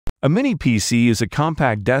A mini PC is a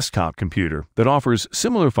compact desktop computer that offers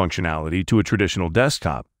similar functionality to a traditional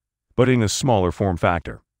desktop, but in a smaller form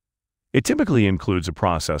factor. It typically includes a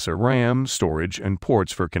processor, RAM, storage, and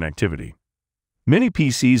ports for connectivity. Mini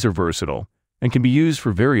PCs are versatile and can be used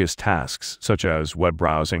for various tasks such as web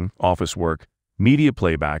browsing, office work, media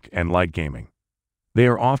playback, and light gaming. They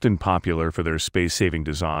are often popular for their space-saving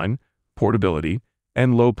design, portability,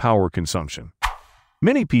 and low power consumption.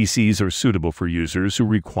 Mini PCs are suitable for users who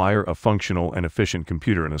require a functional and efficient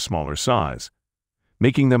computer in a smaller size,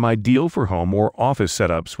 making them ideal for home or office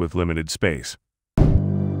setups with limited space.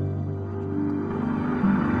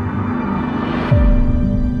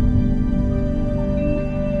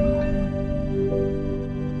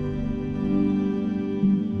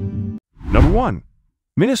 Number 1.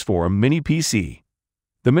 Minisforum Mini PC.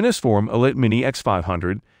 The Minisforum Mini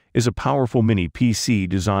X500 is a powerful mini PC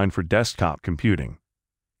designed for desktop computing.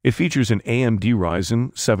 It features an AMD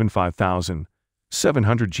Ryzen 7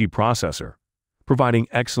 5700G processor, providing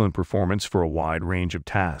excellent performance for a wide range of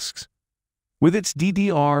tasks. With its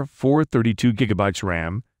DDR4 32GB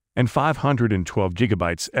RAM and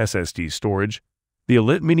 512GB SSD storage, the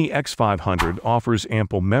Mini X500 offers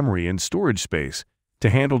ample memory and storage space to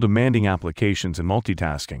handle demanding applications and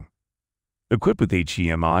multitasking. Equipped with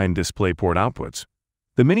HDMI and DisplayPort outputs,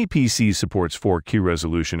 the Mini PC supports 4K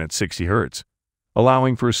resolution at 60 Hz,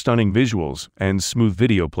 allowing for stunning visuals and smooth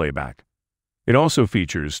video playback. It also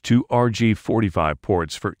features 2 RJ45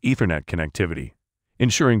 ports for Ethernet connectivity,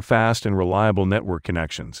 ensuring fast and reliable network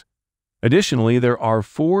connections. Additionally, there are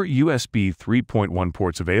 4 USB 3.1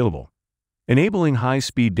 ports available, enabling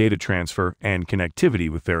high-speed data transfer and connectivity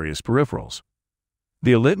with various peripherals.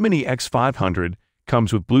 The Mini X500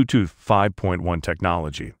 comes with Bluetooth 5.1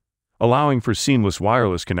 technology, allowing for seamless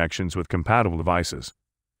wireless connections with compatible devices.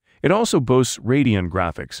 It also boasts Radeon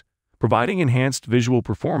graphics, providing enhanced visual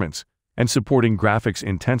performance and supporting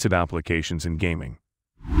graphics-intensive applications in gaming.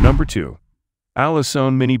 Number 2.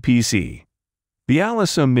 Allasone Mini PC. The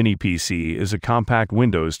Allasone Mini PC is a compact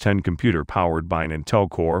Windows 10 computer powered by an Intel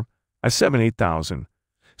Core i7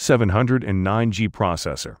 8709G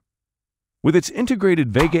processor. With its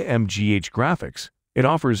integrated Vega MGH graphics, it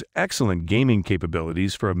offers excellent gaming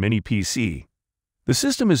capabilities for a mini PC. The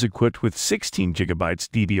system is equipped with 16GB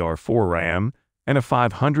DDR4 RAM and a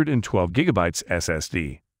 512GB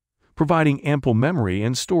SSD, providing ample memory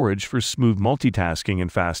and storage for smooth multitasking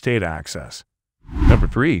and fast data access. Number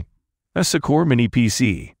 3. Msecore Mini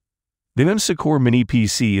PC. The Msecore Mini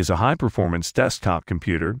PC is a high-performance desktop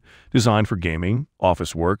computer designed for gaming,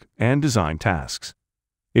 office work, and design tasks.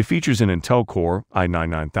 It features an Intel Core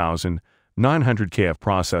i9-9900KF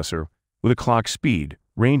processor with a clock speed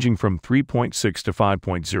ranging from 3.6 to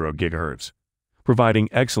 5.0 GHz, providing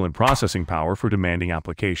excellent processing power for demanding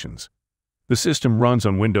applications. The system runs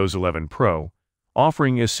on Windows 11 Pro,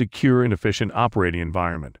 offering a secure and efficient operating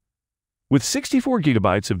environment. With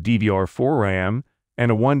 64GB of DDR4 RAM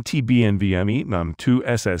and a 1TB NVMe M.2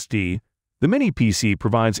 SSD, the Mini PC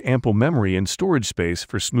provides ample memory and storage space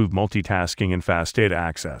for smooth multitasking and fast data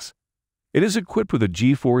access. It is equipped with a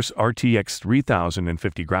GeForce RTX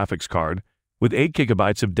 3050 graphics card with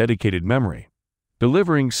 8GB of dedicated memory,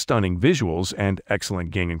 delivering stunning visuals and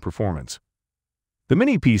excellent gaming performance. The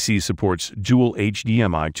Mini PC supports dual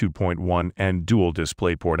HDMI 2.1 and dual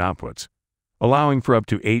DisplayPort outputs, allowing for up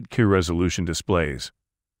to 8K resolution displays.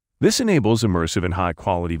 This enables immersive and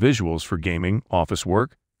high-quality visuals for gaming, office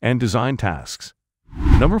work, and design tasks.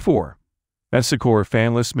 Number 4. Msecore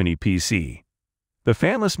Fanless Mini PC. The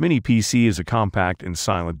Fanless Mini PC is a compact and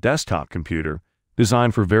silent desktop computer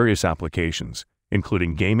designed for various applications,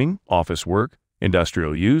 including gaming, office work,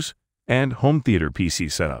 industrial use, and home theater PC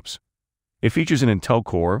setups. It features an Intel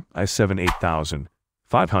Core i7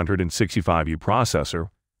 8565U processor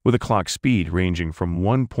with a clock speed ranging from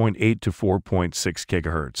 1.8 to 4.6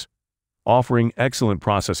 GHz, offering excellent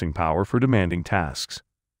processing power for demanding tasks.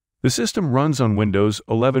 The system runs on Windows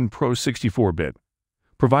 11 Pro 64-bit,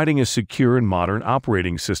 providing a secure and modern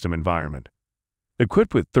operating system environment.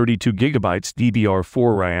 Equipped with 32GB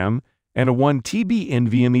DDR4 RAM and a 1TB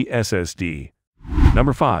NVMe SSD.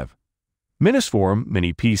 Number 5. Minisforum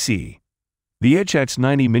Mini PC. The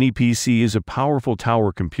HX90 Mini PC is a powerful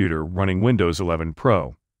tower computer running Windows 11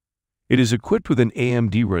 Pro. It is equipped with an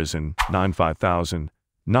AMD Ryzen 9 5900HS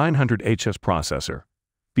processor,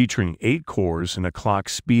 featuring 8 cores and a clock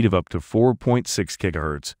speed of up to 4.6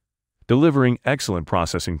 GHz, delivering excellent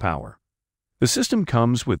processing power. The system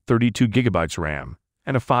comes with 32GB RAM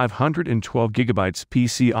and a 512GB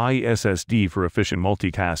PCIe SSD for efficient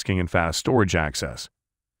multitasking and fast storage access.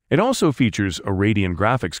 It also features a Radeon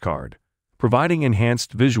graphics card, providing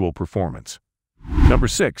enhanced visual performance. Number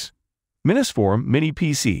 6. Minisforum Mini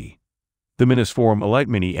PC. The Minisforum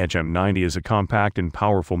Mini PC is a compact and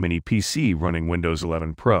powerful mini PC running Windows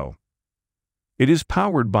 11 Pro. It is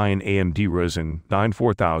powered by an AMD Ryzen 9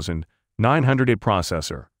 4900X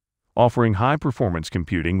processor, offering high-performance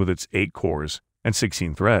computing with its 8 cores and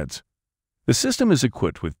 16 threads. The system is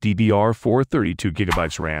equipped with DDR4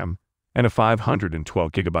 32GB RAM and a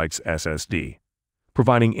 512GB SSD,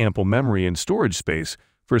 providing ample memory and storage space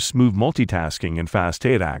for smooth multitasking and fast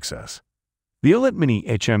data access. The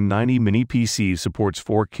Allasone Mini PC supports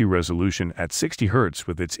 4K resolution at 60 Hz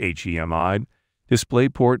with its HDMI,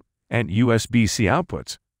 DisplayPort, and USB-C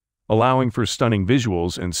outputs, allowing for stunning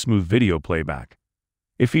visuals and smooth video playback.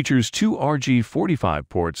 It features 2 RJ45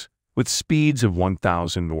 ports with speeds of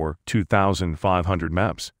 1,000 or 2,500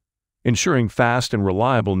 MHz, ensuring fast and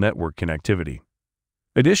reliable network connectivity.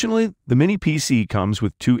 Additionally, the Mini PC comes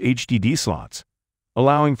with 2 HDD slots,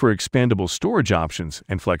 allowing for expandable storage options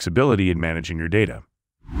and flexibility in managing your data.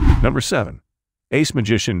 Number 7.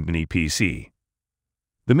 Acemagician Mini PC.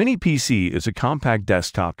 The Mini PC is a compact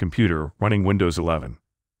desktop computer running Windows 11.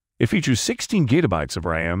 It features 16 GB of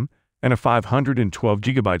RAM and a 512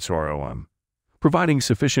 GB ROM, providing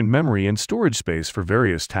sufficient memory and storage space for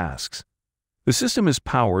various tasks. The system is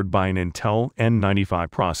powered by an Intel N95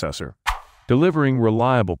 processor, delivering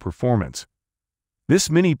reliable performance. This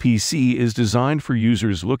Mini PC is designed for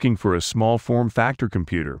users looking for a small form-factor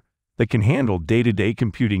computer that can handle day-to-day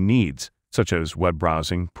computing needs, such as web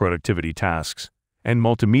browsing, productivity tasks, and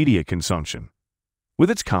multimedia consumption. With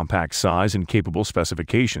its compact size and capable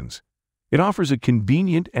specifications, it offers a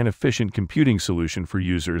convenient and efficient computing solution for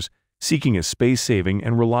users seeking a space-saving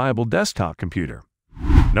and reliable desktop computer.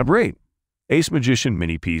 Number 8. Acemagician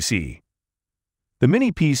Mini PC. The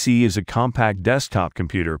Mini PC is a compact desktop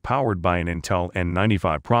computer powered by an Intel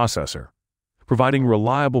N95 processor, providing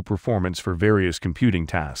reliable performance for various computing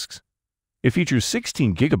tasks. It features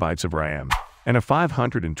 16 GB of RAM and a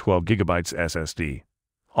 512 GB SSD,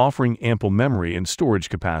 offering ample memory and storage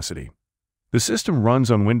capacity. The system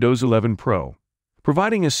runs on Windows 11 Pro,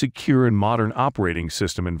 providing a secure and modern operating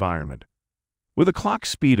system environment. With a clock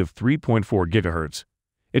speed of 3.4 GHz,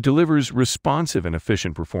 it delivers responsive and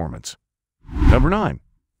efficient performance. Number 9.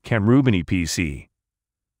 Kamrui Mini PC.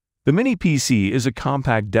 The Mini PC is a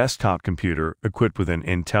compact desktop computer equipped with an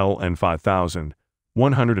Intel N5105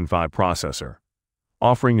 processor,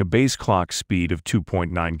 offering a base clock speed of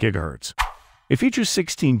 2.9 GHz. It features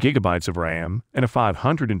 16 GB of RAM and a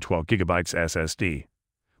 512 GB SSD,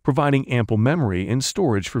 providing ample memory and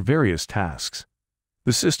storage for various tasks.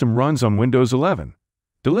 The system runs on Windows 11,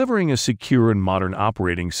 delivering a secure and modern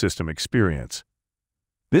operating system experience.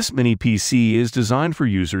 This Mini PC is designed for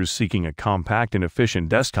users seeking a compact and efficient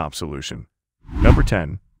desktop solution. Number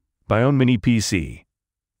 10. Byone Mini PC.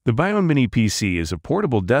 The Byone Mini PC is a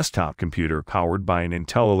portable desktop computer powered by an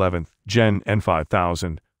Intel 11th Gen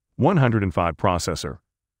N5105 processor,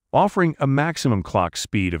 offering a maximum clock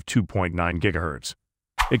speed of 2.9 GHz.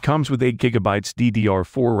 It comes with 8 GB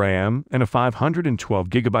DDR4 RAM and a 512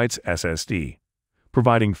 GB SSD,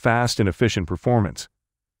 providing fast and efficient performance.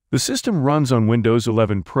 The system runs on Windows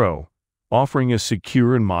 11 Pro, offering a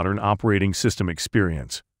secure and modern operating system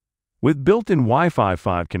experience. With built-in Wi-Fi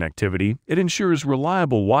 5 connectivity, it ensures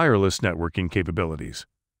reliable wireless networking capabilities.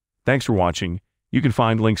 Thanks for watching. You can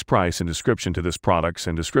find links, price, and description to this products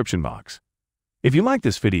and description box. If you like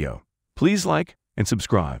this video, please like and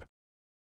subscribe.